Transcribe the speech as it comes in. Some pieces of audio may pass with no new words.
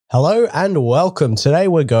Hello and welcome. Today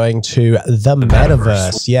we're going to the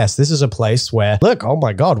metaverse. Yes, this is a place where, look, oh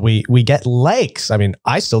my God, we get legs. I mean,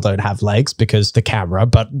 I still don't have legs because the camera,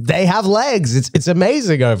 but they have legs. It's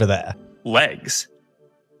amazing over there. Legs?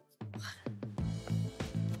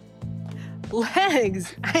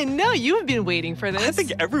 Legs? I know you've been waiting for this. I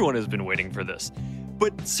think everyone has been waiting for this.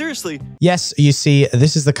 But seriously. Yes, you see,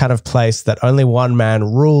 this is the kind of place that only one man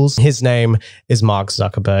rules. His name is Mark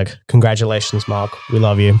Zuckerberg. Congratulations, Mark. We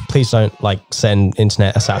love you. Please don't send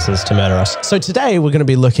internet assassins to murder us. So today we're going to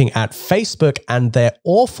be looking at Facebook and their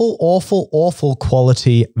awful, awful, awful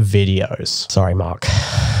quality videos. Sorry, Mark.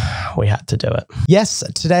 We had to do it. Yes,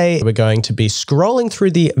 today we're going to be scrolling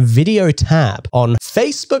through the video tab on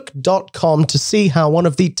facebook.com to see how one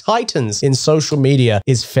of the titans in social media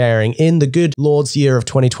is faring in the good Lord's year of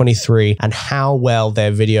 2023 and how well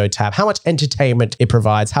their video tab, how much entertainment it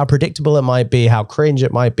provides, how predictable it might be, how cringe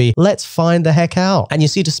it might be. Let's find the heck out. And you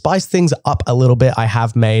see, to spice things up a little bit, I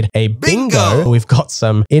have made a bingo. We've got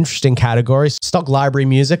some interesting categories. Stock library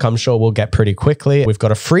music, I'm sure we'll get pretty quickly. We've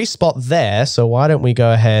got a free spot there. So why don't we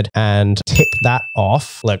go ahead and tick that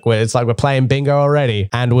off. Look, it's like we're playing bingo already,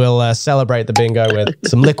 and we'll celebrate the bingo with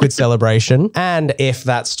some liquid celebration. And if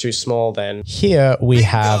that's too small, then here we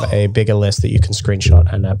have a bigger list that you can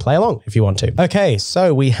screenshot and play along if you want to. Okay,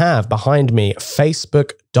 so we have behind me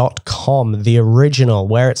Facebook.com, the original,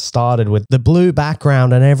 where it started with the blue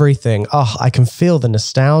background and everything. Oh, I can feel the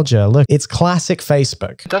nostalgia. Look, it's classic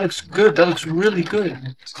Facebook. That looks good. That looks really good.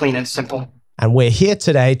 It's clean and simple. And we're here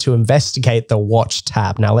today to investigate the watch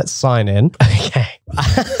tab. Now let's sign in. Okay.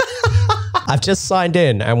 I've just signed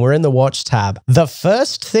in and we're in the watch tab. The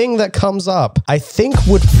first thing that comes up, I think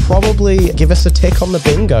would probably give us a tick on the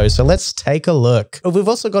bingo. So let's take a look. We've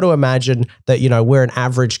also got to imagine that, you know, we're an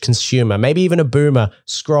average consumer, maybe even a boomer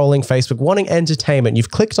scrolling Facebook, wanting entertainment.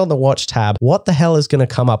 You've clicked on the watch tab. What the hell is going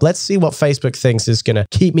to come up? Let's see what Facebook thinks is going to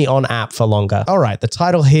keep me on app for longer. All right. The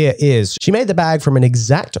title here is, she made the bag from an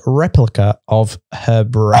exact replica of her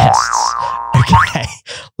breasts. Okay,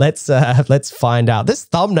 let's find out. This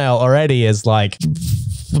thumbnail already is like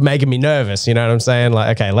making me nervous. You know what I'm saying?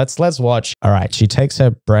 Like, okay, let's watch. All right, she takes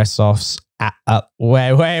her breasts off.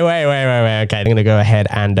 Wait. Okay, I'm gonna go ahead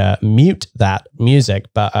and mute that music.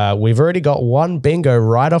 But we've already got one bingo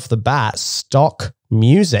right off the bat. Stock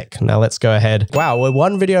music. Now let's go ahead. Wow, we're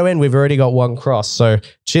one video in. We've already got one cross. So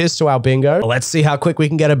cheers to our bingo. Let's see how quick we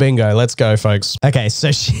can get a bingo. Let's go, folks. Okay,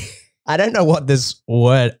 so she. I don't know what this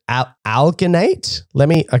word, alginate?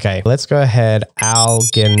 Okay, let's go ahead,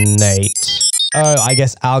 alginate. Oh, I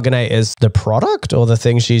guess alginate is the product or the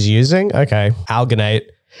thing she's using? Okay, alginate.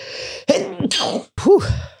 Whew,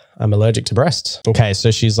 I'm allergic to breasts. Okay, so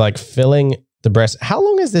she's like filling the breast. How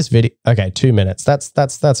long is this video? Okay, 2 minutes.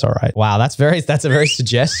 That's all right. Wow, that's a very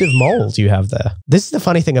suggestive mold you have there. This is the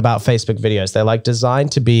funny thing about Facebook videos. They're like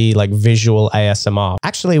designed to be like visual ASMR.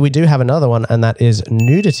 Actually, we do have another one, and that is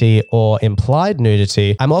nudity or implied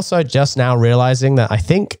nudity. I'm also just now realizing that I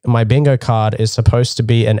think my bingo card is supposed to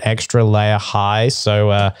be an extra layer high.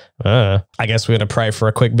 So I guess we're going to pray for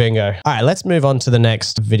a quick bingo. All right, let's move on to the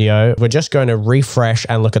next video. We're just going to refresh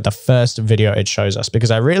and look at the first video it shows us,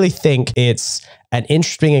 because I really think it's an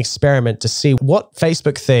interesting experiment to see what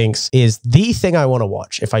Facebook thinks is the thing I want to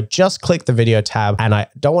watch. If I just click the video tab and I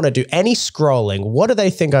don't want to do any scrolling, what do they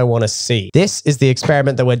think I want to see? This is the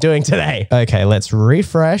experiment that we're doing today. Okay, let's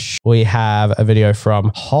refresh. We have a video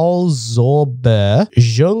from Holzorber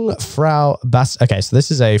Jungfrau Bass. Okay, so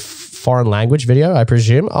this is a foreign language video, I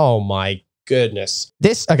presume. Oh my goodness.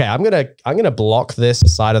 Okay, I'm gonna block this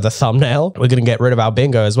side of the thumbnail. We're gonna get rid of our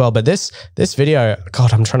bingo as well. But this video,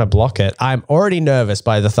 God, I'm trying to block it. I'm already nervous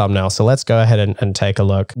by the thumbnail. So let's go ahead and take a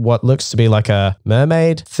look. What looks to be like a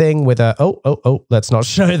mermaid thing with a let's not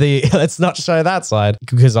show that side,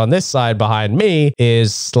 because on this side behind me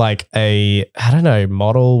is like a, I don't know,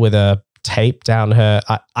 model with a tape down her.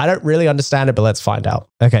 I don't really understand it, but let's find out.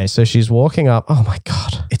 Okay, so she's walking up. Oh my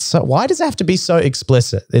God. It's so, why does it have to be so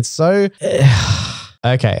explicit? It's so,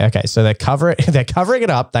 okay. So they're covering it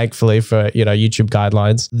up, thankfully, for, you know, YouTube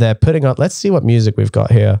guidelines. They're putting on, let's see what music we've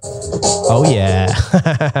got here. Oh yeah.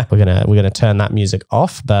 we're gonna turn that music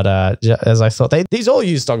off. But as I thought, these all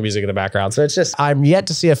use stock music in the background. So it's just, I'm yet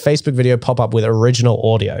to see a Facebook video pop up with original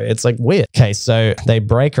audio. It's like weird. Okay, so they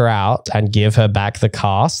break her out and give her back the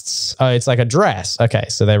casts. Oh, it's like a dress. Okay,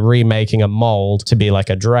 so they're remaking a mold to be like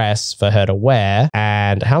a dress for her to wear.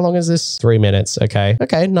 And how long is this? 3 minutes. Okay,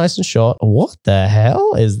 nice and short. What the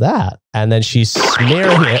hell is that? And then she's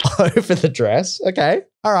smearing it over the dress. Okay.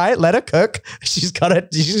 All right, let her cook. She's gonna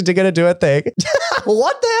do a thing.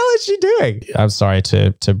 What the hell is she doing? I'm sorry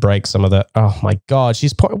to break some of the. Oh my God,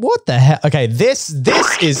 what the hell? Okay, this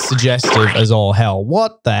is suggestive as all hell.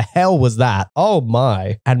 What the hell was that? Oh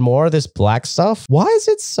my! And more of this black stuff. Why is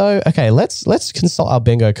it so? Okay, let's consult our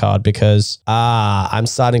bingo card because I'm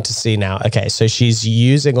starting to see now. Okay, so she's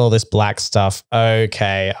using all this black stuff.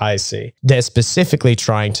 Okay, I see. They're specifically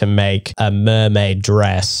trying to make a mermaid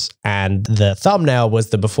dress, and the thumbnail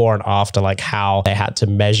was the before and after, like how they had to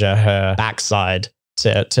measure her backside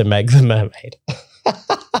to make the mermaid.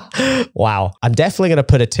 Wow. I'm definitely going to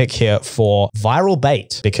put a tick here for viral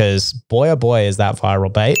bait because boy, oh boy, is that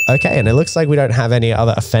viral bait. Okay. And it looks like we don't have any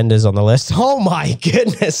other offenders on the list. Oh my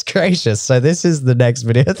goodness gracious. So this is the next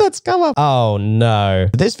video that's come up. Oh no.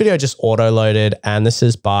 This video just auto loaded and this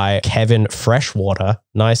is by Kevin Freshwater.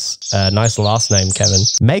 Nice last name, Kevin.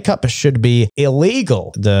 Makeup should be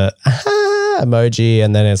illegal. The emoji.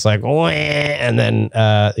 And then it's like, and then,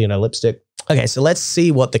 lipstick. Okay, so let's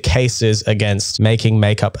see what the case is against making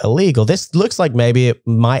makeup illegal. This looks like maybe it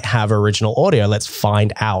might have original audio. Let's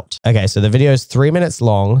find out. Okay, so the video is 3 minutes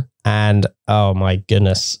long and oh my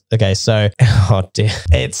goodness. Okay, so, oh dear.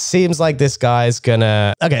 It seems like this guy's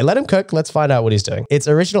gonna, okay, let him cook. Let's find out what he's doing. It's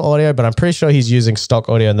original audio, but I'm pretty sure he's using stock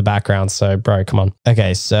audio in the background. So bro, come on.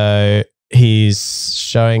 Okay, so he's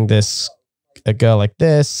showing a girl like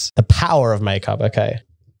this, the power of makeup. Okay.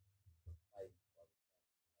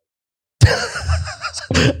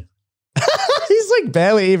 He's like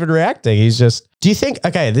barely even reacting. He's just, do you think,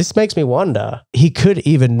 okay, this makes me wonder. He could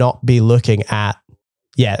even not be looking at,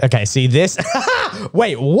 yeah, okay, see this.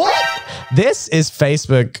 Wait, what? This is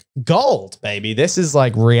Facebook gold, baby. This is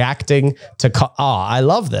like reacting to, I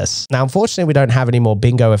love this. Now, unfortunately, we don't have any more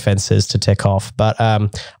bingo offenses to tick off, but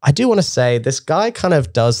I do want to say this guy kind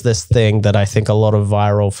of does this thing that I think a lot of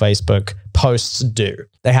viral Facebook posts do.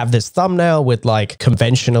 They have this thumbnail with like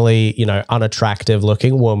conventionally, unattractive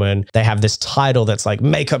looking woman. They have this title that's like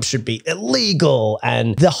makeup should be illegal.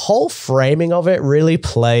 And the whole framing of it really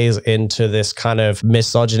plays into this kind of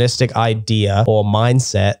misogynistic idea or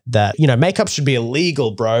mindset that, makeup should be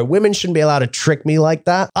illegal, bro. Women shouldn't be allowed to trick me like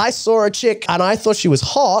that. I saw a chick and I thought she was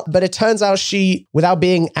hot, but it turns out she, without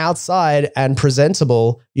being outside and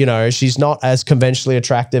presentable, she's not as conventionally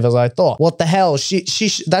attractive as I thought. What the hell?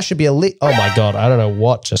 That should be illegal. Oh my God. I don't know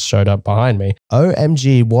what just showed up behind me.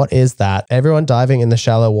 OMG. What is that? Everyone diving in the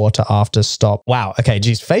shallow water after stop. Wow. Okay.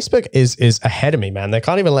 Geez. Facebook is ahead of me, man. They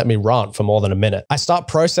can't even let me rant for more than a minute. I start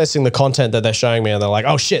processing the content that they're showing me and they're like,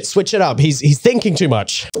 oh shit, switch it up. He's thinking too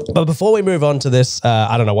much. But before we move on to this,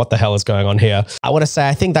 I don't know what the hell is going on here. I want to say,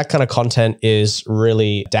 I think that kind of content is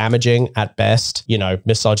really damaging at best,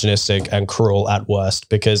 misogynistic and cruel at worst,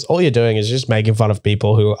 because all you're doing is just making fun of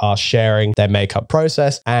people who are sharing their makeup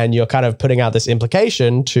process. And you're kind of putting out this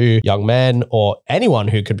implication to young men or anyone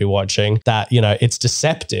who could be watching that, it's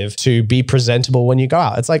deceptive to be presentable when you go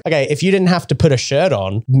out. It's like, okay, if you didn't have to put a shirt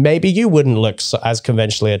on, maybe you wouldn't look as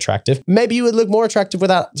conventionally attractive. Maybe you would look more attractive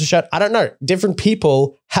without the shirt. I don't know. Different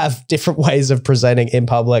people have different ways of presenting in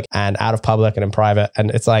public and out of public and in private.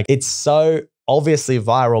 And it's like, it's so obviously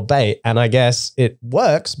viral bait. And I guess it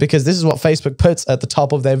works because this is what Facebook puts at the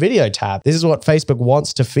top of their video tab. This is what Facebook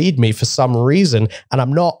wants to feed me for some reason. And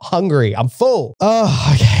I'm not hungry. I'm full.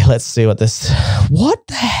 Oh, okay. Let's see what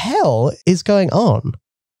the hell is going on?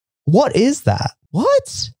 What is that?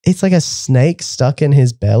 What? It's like a snake stuck in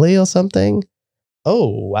his belly or something.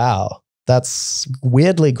 Oh, wow. That's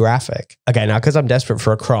weirdly graphic. Okay, now because I'm desperate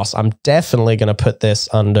for a cross, I'm definitely going to put this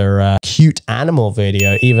under cute animal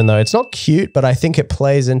video, even though it's not cute, but I think it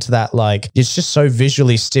plays into that, like, it's just so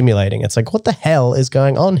visually stimulating. It's like, what the hell is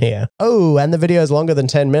going on here? Oh, and the video is longer than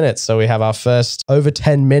 10 minutes. So we have our first over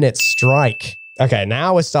 10 minute strike. Okay,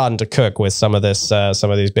 now we're starting to cook with some of these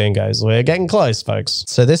bingos. We're getting close, folks.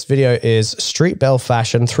 So this video is Street Belle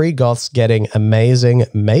Fashion, 3 goths getting amazing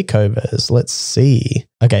makeovers. Let's see.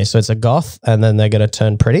 Okay, so it's a goth and then they're going to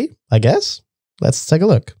turn pretty, I guess. Let's take a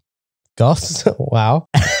look. Goths, wow.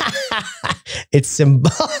 It's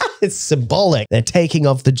symbolic. They're taking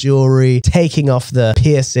off the jewelry, taking off the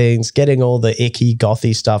piercings, getting all the icky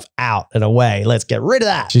gothy stuff out and away. Let's get rid of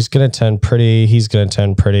that. She's going to turn pretty. He's going to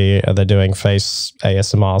turn pretty. They're doing face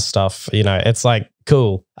ASMR stuff. It's like,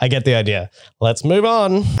 cool. I get the idea. Let's move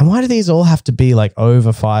on. And why do these all have to be like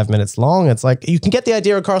over 5 minutes long? It's like, you can get the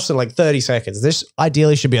idea across in like 30 seconds. This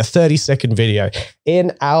ideally should be a 30-second video.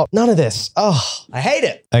 In, out, none of this. Oh, I hate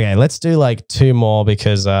it. Okay, let's do like 2 more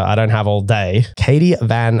because I don't have all day. Katie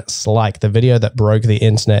Van Slyke, the video that broke the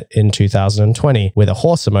internet in 2020 with a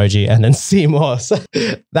horse emoji and then Seymour. So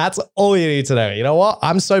that's all you need to know. You know what?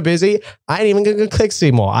 I'm so busy. I ain't even going to click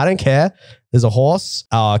Seymour. I don't care. There's a horse.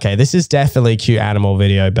 Oh, okay. This is definitely cute animal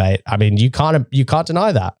video bait. I mean, you can't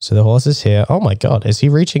deny that. So the horse is here. Oh my God. Is he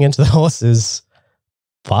reaching into the horse's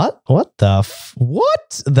butt? What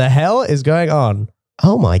the hell is going on?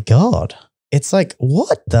 Oh my God. It's like,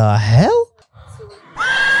 what the hell?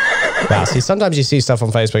 Wow, see, sometimes you see stuff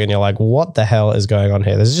on Facebook and you're like, what the hell is going on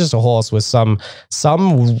here? This is just a horse with some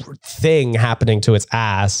thing happening to its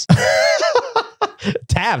ass.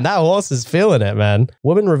 Damn, that horse is feeling it, man.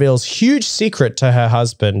 Woman reveals huge secret to her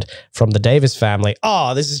husband from the Davis family.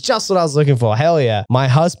 Oh, this is just what I was looking for. Hell yeah. My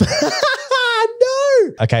husband...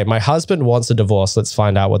 Okay, my husband wants a divorce. Let's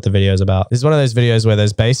find out what the video is about. This is one of those videos where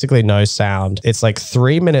there's basically no sound. It's like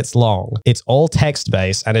 3 minutes long. It's all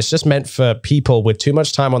text-based, and it's just meant for people with too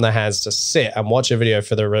much time on their hands to sit and watch a video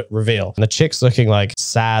for the reveal. And the chick's looking like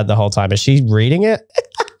sad the whole time. Is she reading it?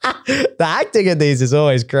 The acting in these is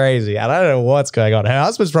always crazy. And I don't know what's going on. Her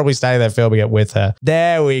husband's probably standing there filming it with her.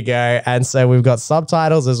 There we go. And so we've got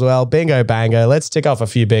subtitles as well. Bingo, bango. Let's tick off a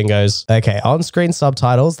few bingos. Okay, on-screen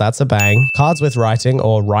subtitles. That's a bang. Cards with writing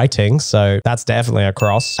or writing. So that's definitely a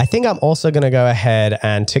cross. I think I'm also going to go ahead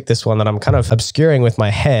and tick this one that I'm kind of obscuring with my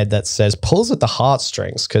head that says pulls at the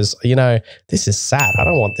heartstrings. Because, you know, this is sad. I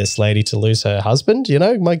don't want this lady to lose her husband. You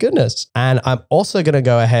know, my goodness. And I'm also going to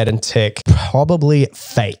go ahead and tick probably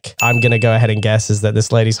fake. I'm going to go ahead and guess is that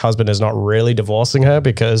this lady's husband is not really divorcing her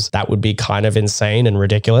because that would be kind of insane and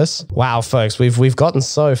ridiculous. Wow, folks, we've gotten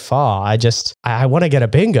so far. I want to get a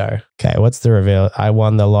bingo. Okay, what's the reveal? I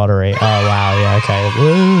won the lottery. Oh, wow. Yeah, okay.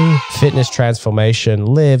 Woo. Fitness transformation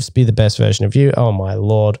lives. Be the best version of you. Oh, my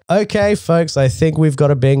Lord. Okay, folks, I think we've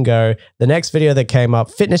got a bingo. The next video that came up,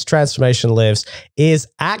 Fitness Transformation Lives, is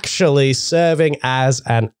actually serving as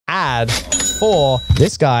an ad for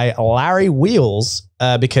this guy, Larry Wheels.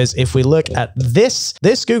 Because if we look at this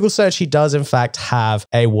Google search, he does in fact have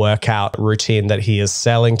a workout routine that he is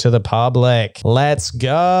selling to the public. Let's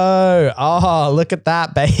go. Oh, look at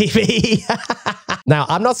that, baby. Now,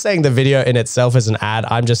 I'm not saying the video in itself is an ad.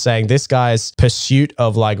 I'm just saying this guy's pursuit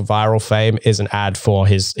of like viral fame is an ad for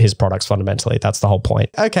his products fundamentally. That's the whole point.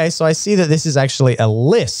 Okay, so I see that this is actually a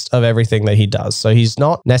list of everything that he does. So he's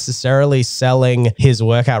not necessarily selling his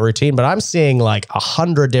workout routine, but I'm seeing like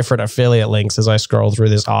 100 different affiliate links as I scroll through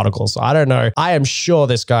this article. So I don't know. I am sure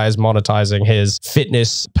this guy is monetizing his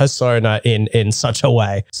fitness persona in such a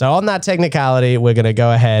way. So on that technicality, we're going to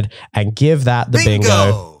go ahead and give that the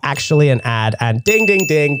bingo. Actually an ad, and ding, ding,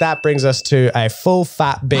 ding. That brings us to a full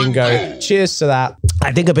fat bingo. Cheers to that.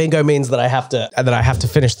 I think a bingo means that I have to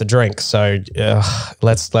finish the drink. So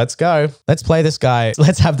let's go. Let's play this guy.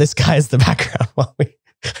 Let's have this guy as the background while we...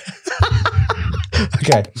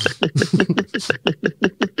 Okay.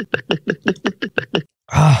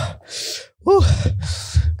 Woo.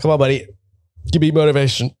 Come on, buddy. Give me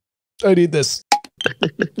motivation. I need this.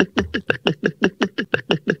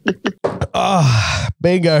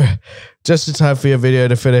 Bingo. Just in time for your video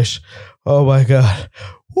to finish. Oh my God.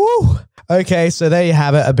 Woo. Okay, so there you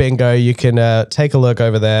have it, a bingo. You can take a look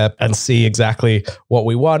over there and see exactly what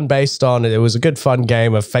we won based on. It was a good fun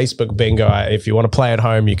game of Facebook bingo. If you want to play at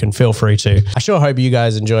home, you can feel free to. I sure hope you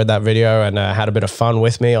guys enjoyed that video and had a bit of fun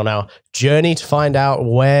with me on our journey to find out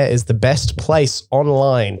where is the best place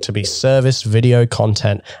online to be serviced video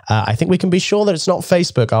content. I think we can be sure that it's not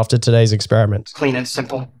Facebook after today's experiment. Clean and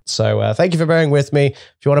simple. So thank you for bearing with me.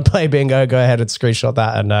 If you want to play bingo, go ahead and screenshot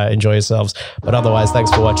that and enjoy yourselves. But otherwise,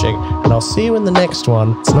 thanks for watching, and I'll see you in the next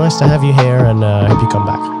one. It's nice to have you here, and I hope you come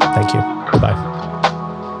back. Thank you. Bye.